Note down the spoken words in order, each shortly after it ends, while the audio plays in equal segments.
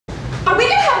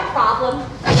problem?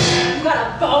 You got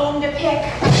a bone to pick?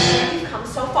 You've come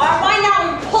so far, why now are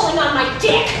you pulling on my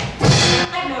dick?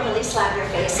 I'd normally slap your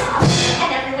face off,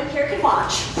 and everyone here can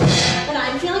watch. But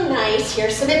I'm feeling nice,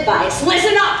 here's some advice.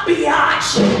 Listen up,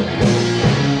 biatch!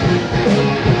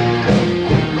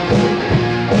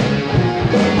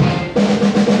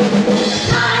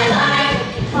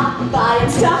 Buying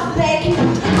stuff they can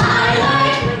do. I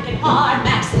like drinking hard,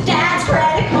 maxing dad's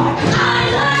credit card.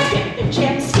 I like getting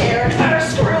Jim scared, her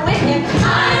screwing him.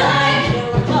 I like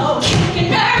killing clothes,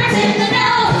 kicking nerds in the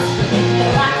nose. The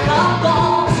black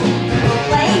balls,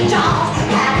 play dolls.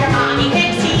 Have your mommy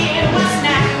mix you a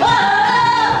snack.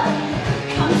 Whoa!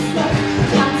 Come smoke,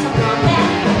 got some on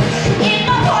that. In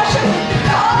my Porsche with the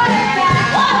quarterback.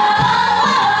 Whoa,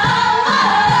 whoa, whoa,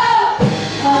 whoa.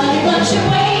 Honey, what you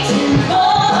waiting for?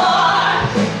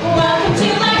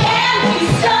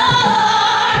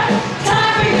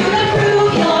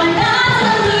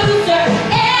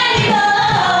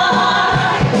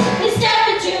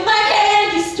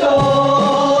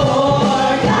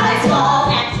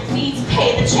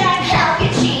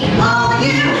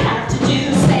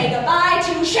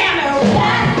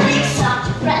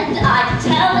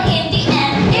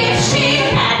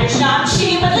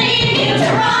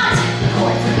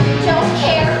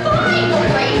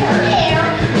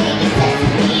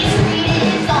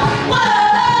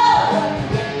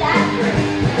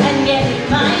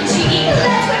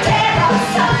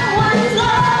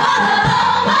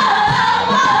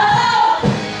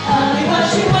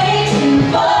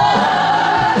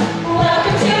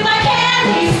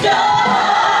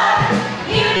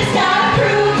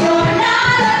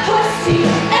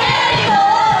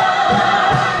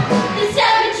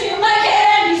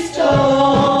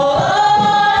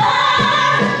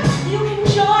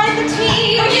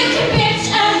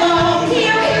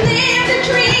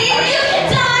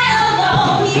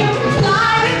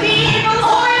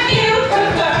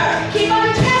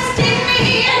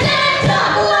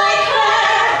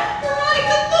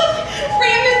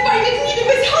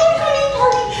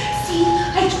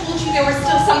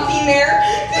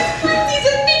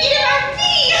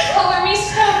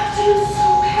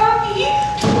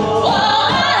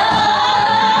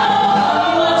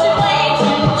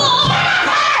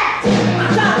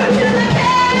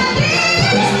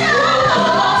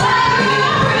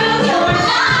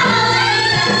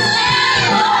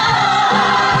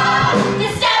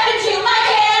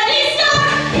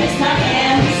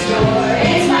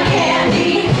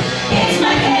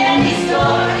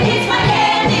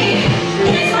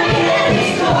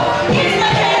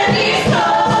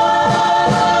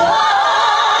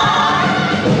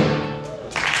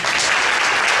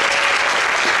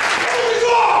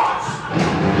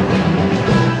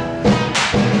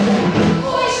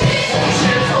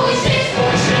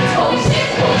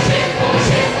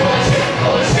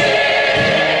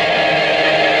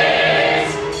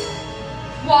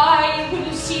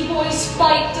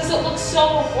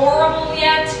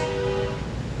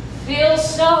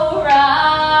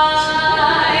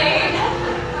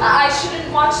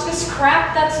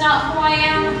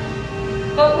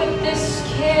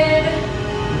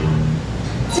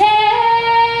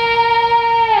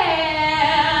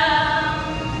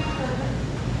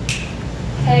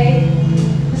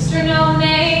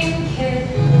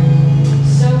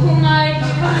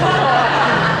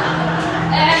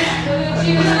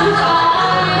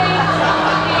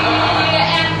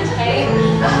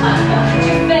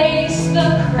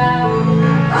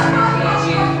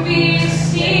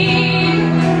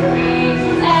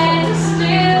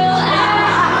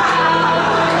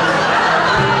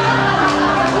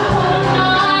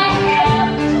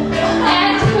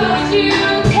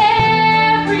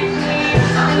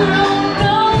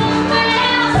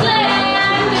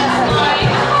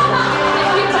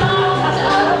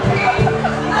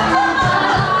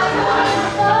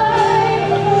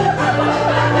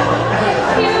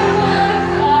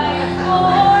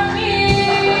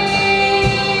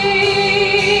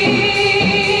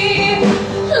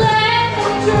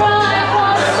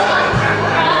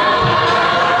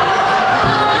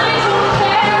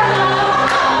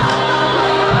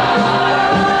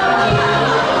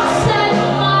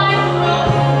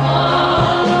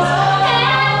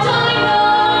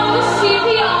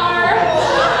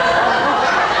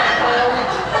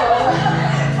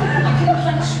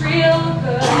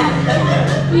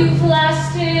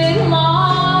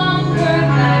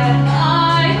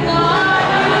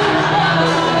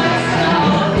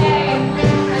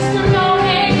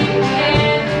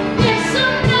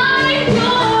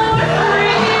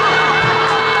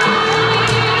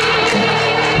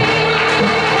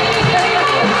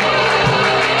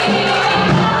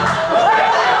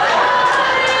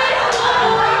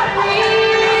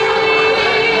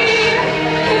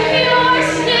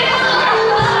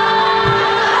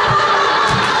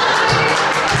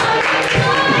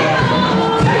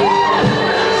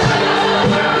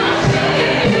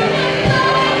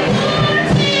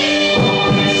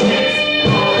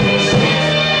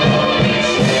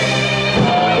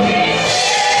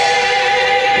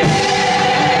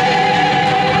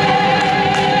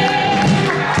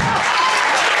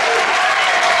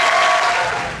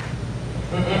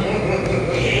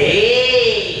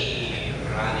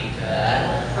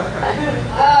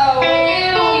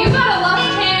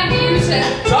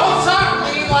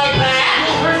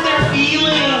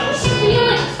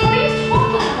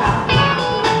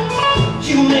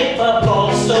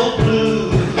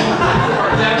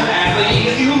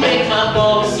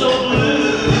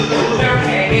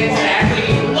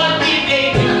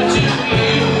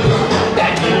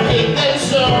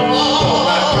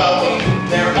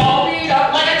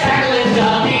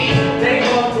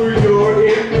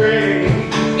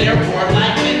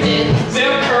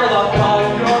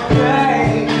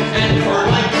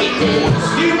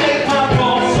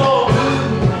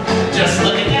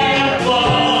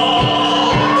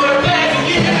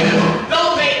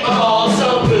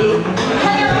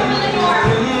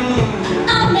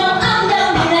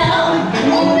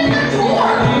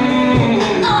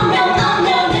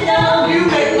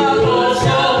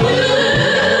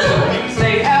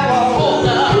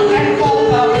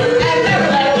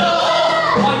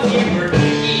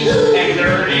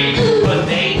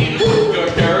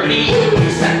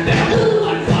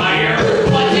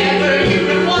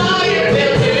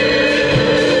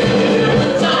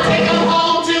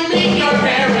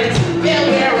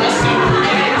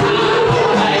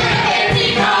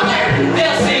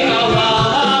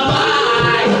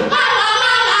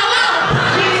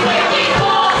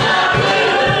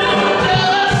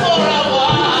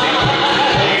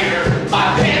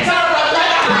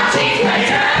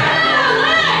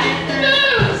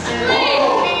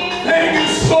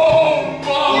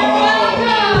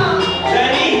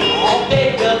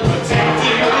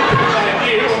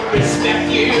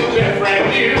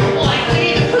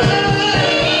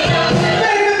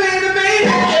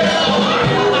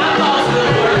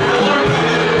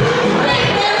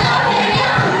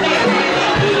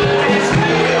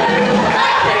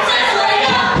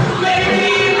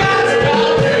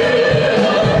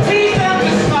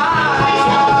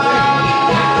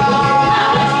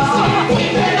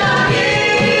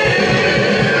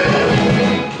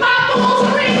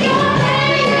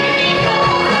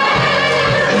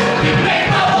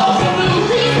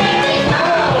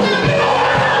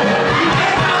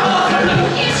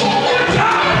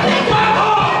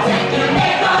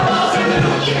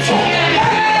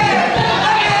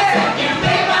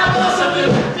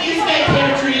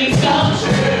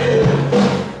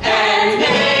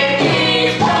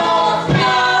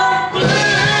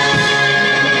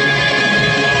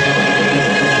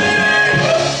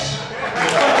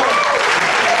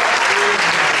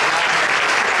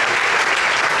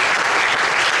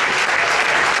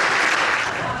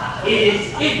 It is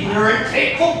ignorant,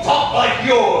 hateful talk like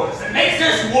yours that makes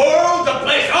this world the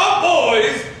place our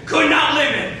boys could not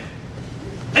live in.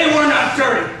 They were not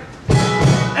dirty.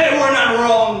 They were not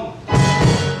wrong.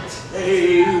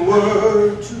 They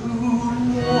were too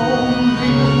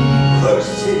lonely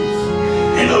verses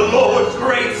in the Lord's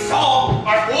great song.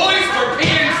 Our boys were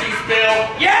PNC Bill.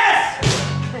 Yes!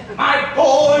 My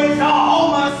boys are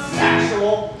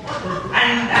homosexual,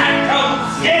 and that don't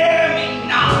scare me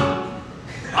not.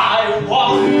 I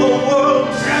want the world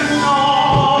to know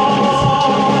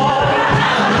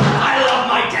I love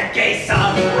my dead gay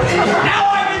son.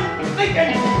 Now I've been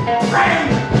thinking, praying,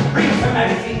 reading some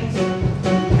magazines,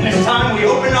 and it's time we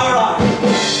open our eyes.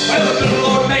 Well, the good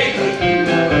Lord made the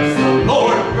universe, the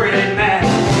Lord created man,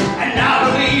 and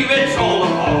I believe it's all a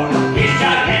part of His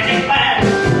gigantic plan.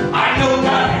 I know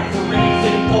God has a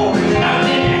reason for His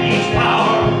mountain and His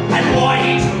power, and why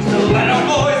He chose to let our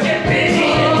boys get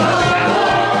busy in the shower.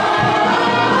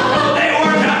 They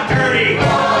were not dirty.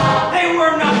 They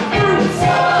were not fruits.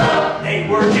 They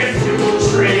were just two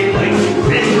stray places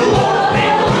in the Lord's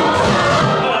big roots.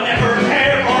 But I never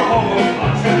cared for homo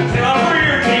much until I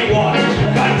reared me one.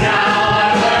 But now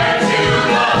I learned to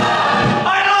love.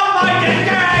 I love my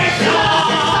dedication.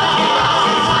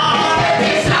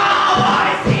 Now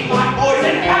I see my boys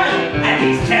in heaven, and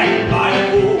He's camped by the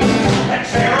pool. The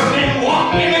cherubim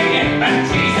walking again, and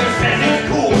Jesus says it's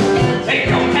cool. They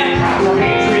don't have proper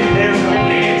hatred, there's no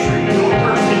bigotry, no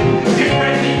person. Just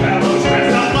friendly fellows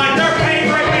dressed up like their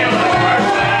favorite village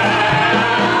person.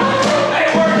 They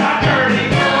were not dirty,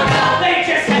 they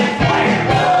just had flair.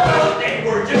 They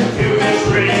were just two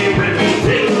stray ribbies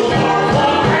in the Lord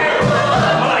for prayer.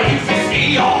 But I used to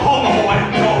see a homo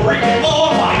and go reading,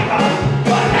 oh my God.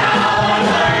 But now I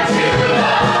learned to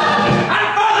love. And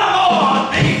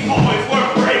furthermore, these boys were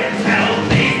brave as hell.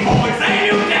 These boys, they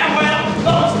knew damn well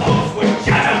those folks would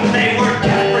judge them. They were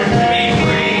desperate to be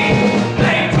free.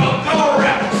 They took the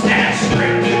rep, stand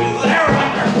straight to their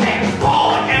underpants. Paul,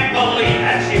 I can't believe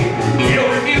that you still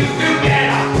refuse to get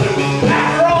a clue.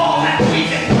 After all that we've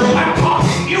been through, I'm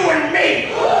talking you and me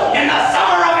in the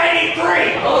summer of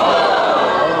 '83.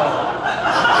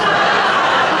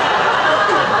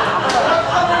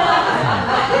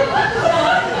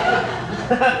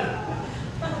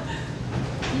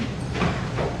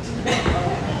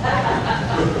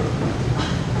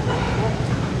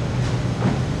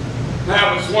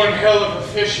 That was one hell of a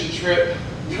fishing trip.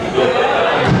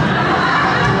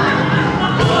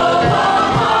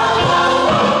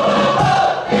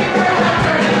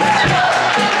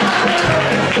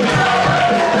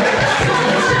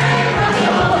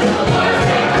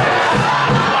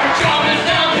 Our job is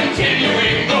now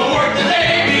continuing the work that they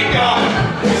begun.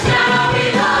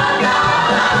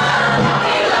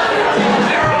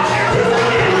 There are errors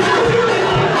again.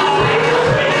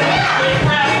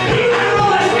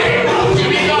 To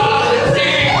be God and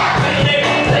sing, and they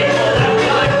won't take all that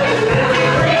time.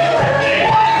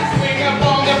 Swing up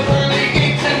on the pearly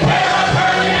gates and wear a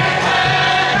pearly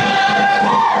necklace.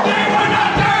 They were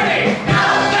not dirty.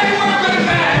 They were good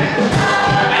men.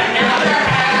 And now they're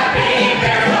happy.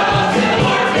 They're lost in the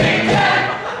Lord's big tent.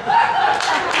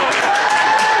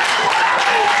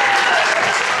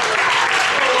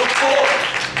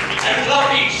 And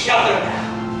love each other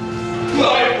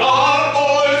like our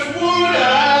boys would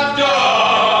have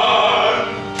done.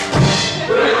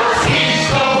 Teach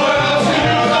the world to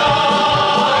love.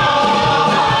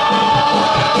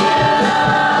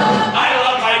 I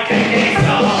love my gay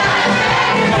song.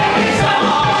 My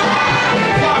song.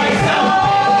 My song.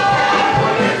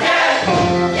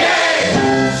 Gay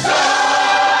song.